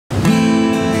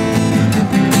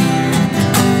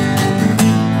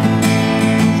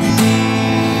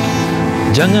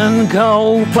Jangan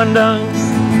kau pandang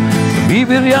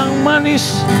bibir yang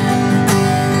manis,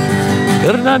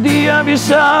 karena dia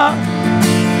bisa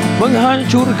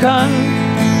menghancurkan.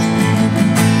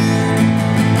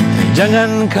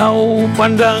 Jangan kau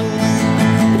pandang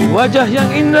wajah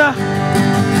yang indah,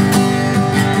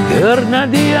 karena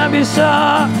dia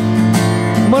bisa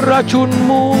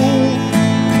meracunmu.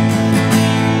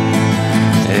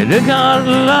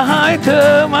 Dengarlah hai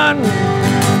teman,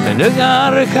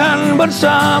 dengarkan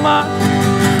bersama.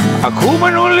 Aku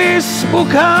menulis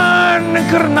bukan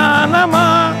karena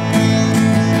nama,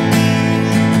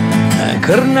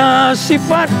 karena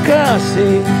sifat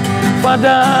kasih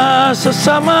pada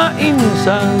sesama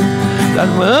insan, dan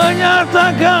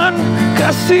menyatakan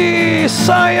kasih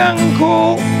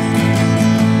sayangku.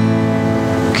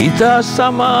 Kita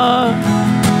sama,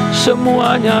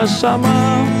 semuanya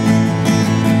sama.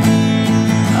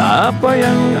 Apa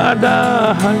yang ada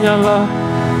hanyalah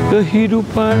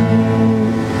kehidupan.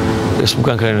 Itu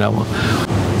bukan kerana nama.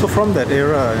 So from that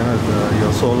era,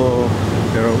 your solo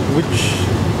era, which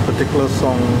particular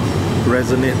song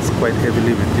resonates quite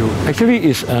heavily with you? Actually,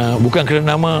 is bukan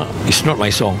kerana nama. It's not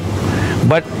my song,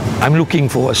 but I'm looking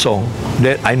for a song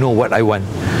that I know what I want.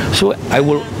 So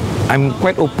I'm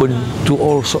quite open to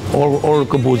all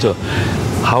composer.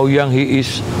 How young he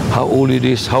is, how old it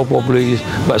is, how popular he is,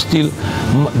 but still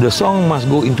the song must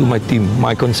go into my theme,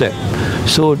 my concept.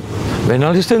 So when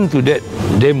I listen to that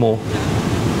demo,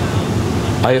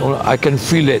 I can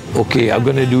feel that, okay, I'm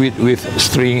going to do it with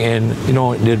string and,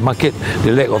 the market,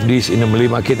 the lack of this in the Malay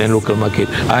market and local market.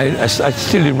 I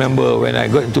still remember when I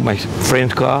got into my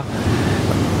friend's car,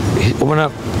 he opened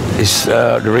up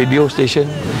the radio station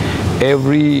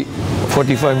every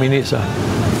 45 minutes.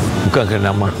 Bukan kerana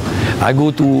nama. I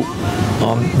go to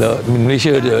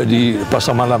Malaysia, the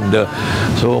pasar malam, the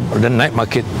night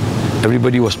market.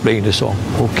 Everybody was playing the song.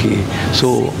 Okay,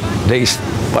 so that is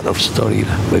part of the story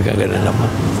lah. Bukan kerana nama.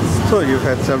 So you've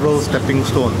had several stepping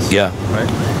stones. Yeah. Right.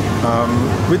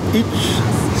 With each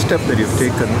step that you've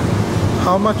taken,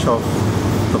 how much of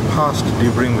the past do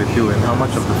you bring with you, and how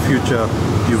much of the future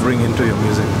do you bring into your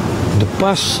music? The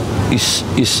past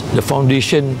is the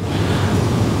foundation,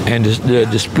 and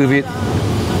the spirit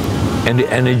and the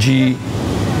energy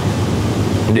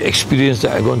and the experience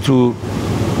that I've gone through.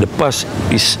 The past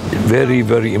is very,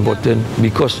 very important,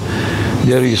 because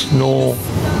there is no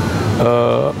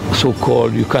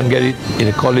so-called, you can't get it in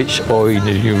a college or in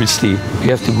a university.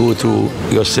 You have to go through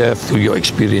yourself, through your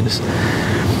experience.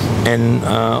 And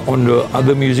on the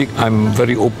other music, I'm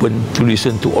very open to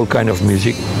listen to all kind of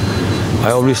music.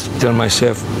 I always tell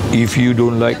myself, if you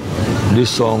don't like this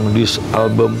song, this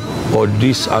album, or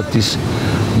this artist,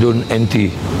 don't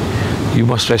anti. You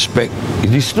must respect.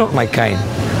 This is not my kind.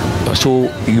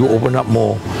 So you open up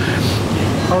more.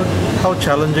 How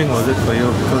challenging was it for you?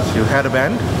 Because you had a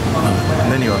band,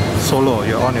 and then you're solo,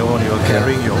 you're on your own, you're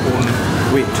carrying your own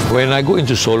weight. When I go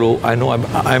into solo, I know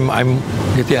I'm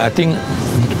getting, I think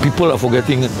people are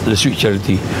forgetting the Sweet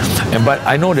Charity. But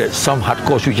I know that some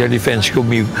hardcore Sweet Charity fans show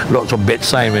me lots of bad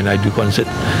sign when I do concert.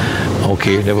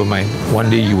 Okay, never mind. One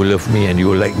day you will love me and you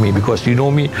will like me, because you know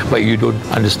me, but you don't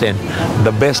understand.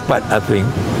 The best part, I think,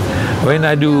 when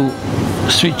I do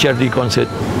Sweet Charity concert,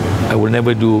 I will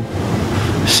never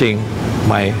sing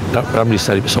my Ramli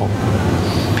Sarip song.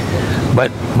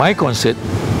 But my concert,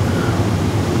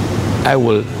 I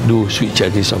will do Sweet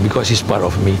Charity song, because it's part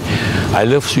of me. I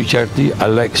love Sweet Charity, I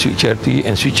like Sweet Charity,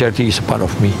 and Sweet Charity is a part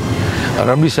of me.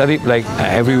 Ramli Sarip, like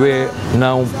everywhere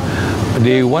now,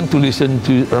 they want to listen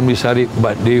to Ramli Sarip,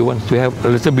 but they want to have a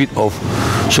little bit of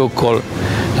so-called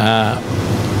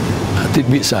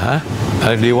tidbits.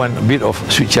 They want a bit of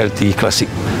Sweet Charity classic.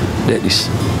 That is.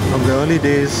 From the early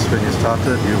days when you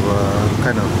started, you were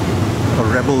kind of a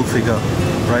rebel figure,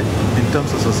 right? In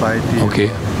terms of society. Okay.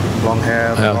 Long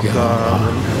hair, Okay.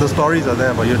 The stories are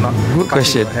there, but you're not Good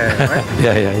question. Your hair, right?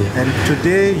 Yeah. And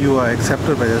today you are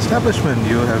accepted by the establishment.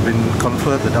 You have been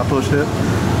conferred the Dato-ship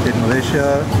in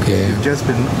Malaysia. Okay. You've just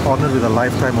been honored with a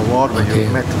lifetime award when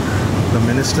you've met the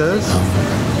ministers.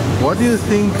 What do you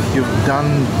think you've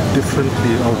done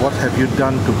differently, or what have you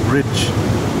done to bridge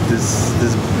this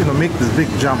make this big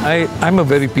jump? I'm a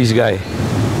very peace guy.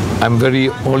 I'm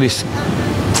very always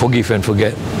forgive and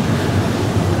forget.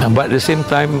 But at the same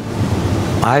time,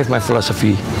 I have my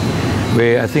philosophy,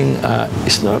 where I think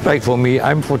it's not right for me.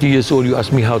 I'm 40 years old, you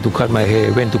ask me how to cut my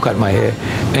hair, when to cut my hair,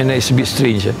 and it's a bit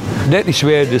strange. That is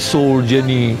where the soul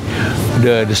journey,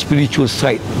 the spiritual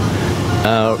side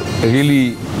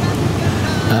really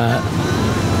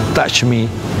touched me,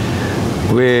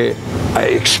 where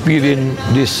I experienced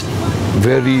this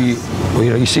very,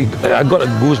 you see, I got a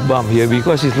goosebump here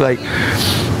because it's like,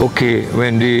 okay,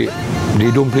 when they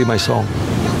don't play my song,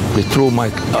 they throw my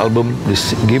album, they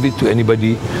give it to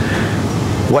anybody.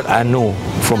 What I know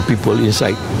from people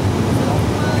inside,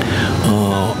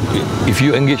 if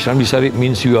you engage Ramli Sarip,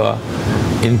 means you are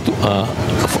into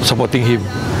supporting him.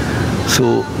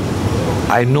 So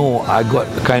I know I got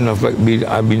kind of like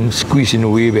I've been squeezed in a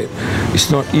way that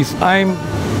it's not, if I'm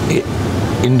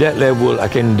in that level, I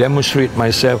can demonstrate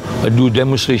myself, do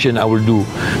demonstration, I will do,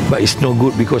 but it's no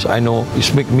good because I know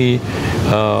it's make me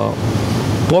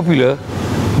popular,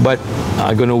 but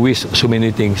I'm gonna waste so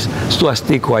many things. So I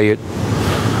stay quiet.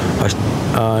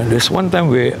 There's one time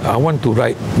where I want to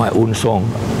write my own song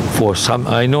for some,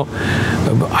 I know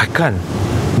I can't.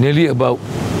 Nearly about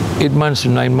 8 months to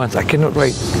 9 months, I cannot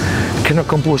write, cannot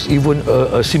compose even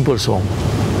a simple song.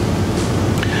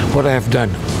 What I have done,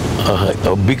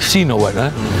 a big scene or what,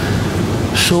 huh?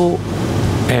 So,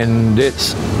 and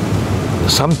that's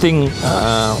something,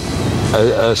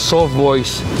 a soft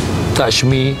voice touched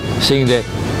me, saying that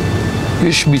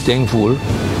you should be thankful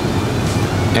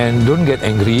and don't get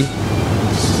angry,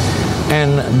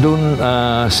 and don't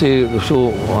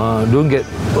don't get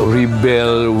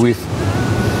rebel with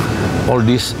all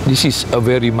this. This is a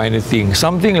very minor thing,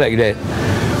 something like that.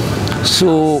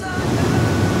 So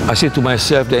I said to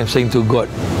myself that I'm saying to God,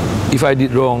 if I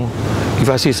did wrong, if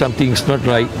I say something is not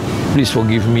right, please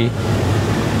forgive me.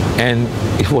 And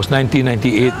it was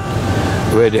 1998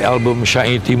 where the album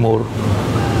Syair Timur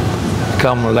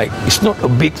come, like, it's not a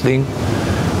big thing,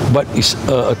 but it's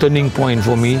a turning point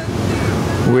for me,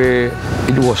 where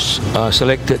it was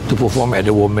selected to perform at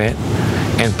the Womet,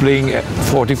 and playing at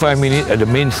 45 minutes at the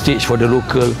main stage for the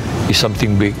local is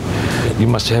something big. You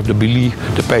must have the belief,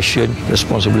 the passion,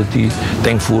 responsibility,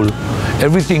 thankful.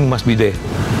 Everything must be there.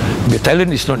 The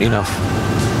talent is not enough.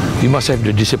 You must have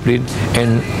the discipline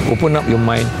and open up your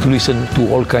mind to listen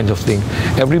to all kinds of things.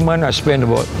 Every month I spend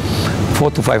about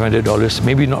 $400 to $500,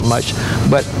 maybe not much,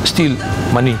 but still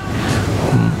money.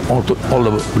 All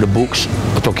the books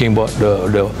talking about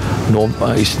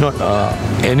it's not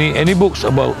any books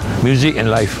about music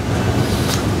and life.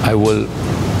 I will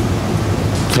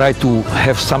try to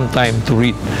have some time to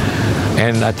read,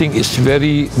 and I think it's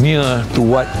very near to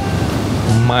what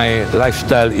my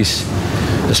lifestyle is,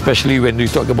 especially when we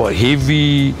talk about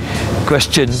heavy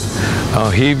questions,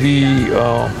 heavy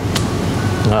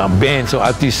bands or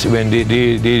artists when they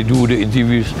do the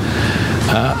interviews.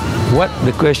 What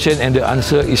the question and the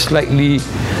answer is slightly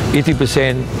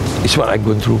 80% is what I've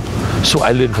gone through. So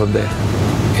I learned from there.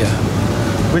 Yeah.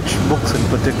 Which books in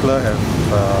particular have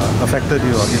affected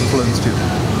you or influenced you?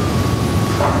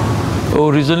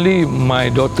 Oh, recently my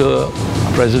daughter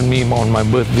presented me on my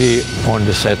birthday on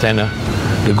the Satana,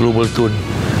 the Global Tone.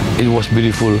 It was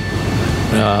beautiful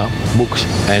books,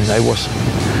 and I was,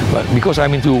 but because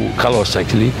I'm into colors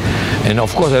actually, and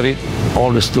of course I read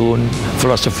all the Stone,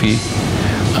 philosophy,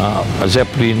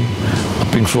 Zeppelin,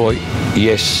 Pink Floyd,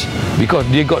 yes, because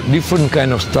they got different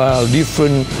kind of style,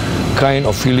 different kind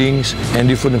of feelings, and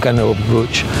different kind of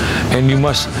approach. And you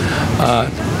must,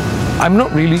 I'm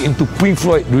not really into Pink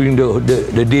Floyd during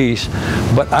the days,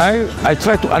 but I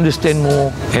try to understand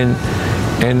more, and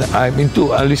I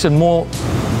listen more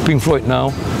Pink Floyd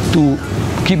now to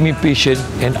keep me patient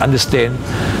and understand.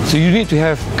 So you need to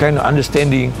have kind of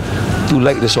understanding to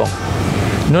like the song.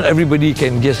 Not everybody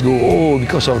can just go, oh,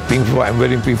 because of Pink Floyd, I'm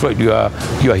wearing Pink Floyd, you are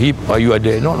hip or you are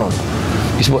there. No.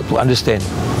 It's about to understand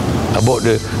about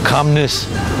the calmness,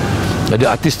 the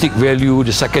artistic value,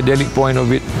 the psychedelic point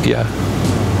of it. Yeah.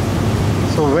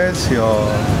 So who's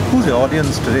your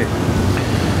audience today?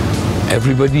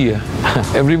 Everybody.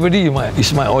 Everybody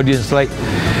is my audience. Like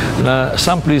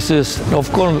some places,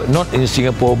 of course, not in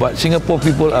Singapore, but Singapore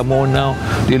people are more now,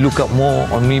 they look up more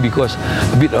on me because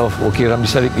a bit of, okay, Ramli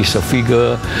Sarip is a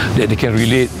figure that they can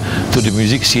relate to the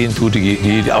music scene, to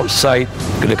the outside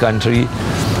the country.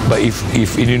 But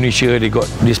if Indonesia, they got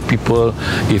these people,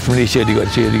 if Malaysia, they got,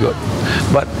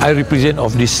 but I represent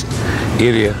of this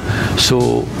area.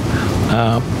 So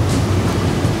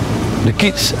the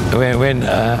kids, when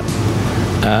a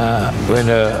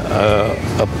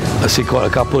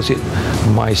couple said,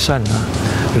 my son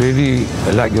really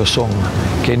like your song,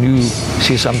 can you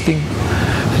say something?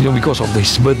 Because of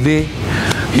his birthday,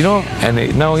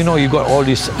 and now you got all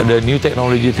this, the new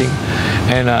technology thing,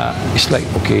 and it's like,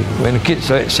 okay, when kids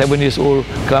like 7 years old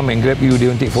come and grab you, they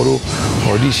want to take photo.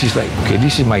 Oh, this is like, okay,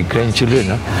 this is my grandchildren.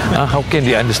 How can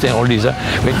they understand all this?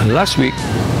 When last week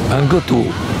I go to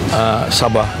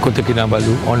Sabah, Kota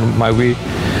Kinabalu, on my way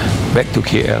back to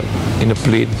KL in a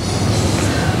plane,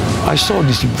 I saw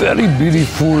this very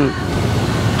beautiful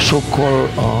so-called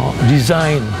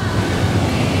design.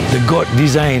 The God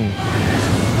design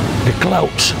the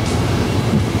clouds.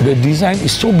 The design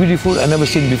is so beautiful, I never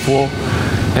seen before,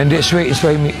 and that's why it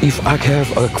inspired me. If I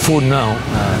have a phone now,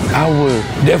 I will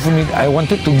definitely. I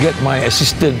wanted to get my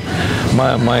assistant,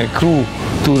 my crew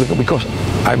to, because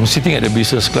I'm sitting at the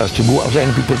business class, to go outside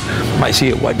and people might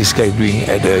say what this guy is doing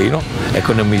at the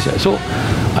economy. So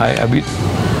I a bit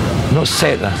not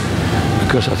sad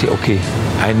because I say okay,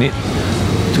 I need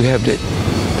to have that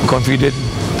confidence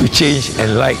to change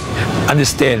and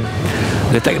understand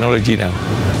the technology now.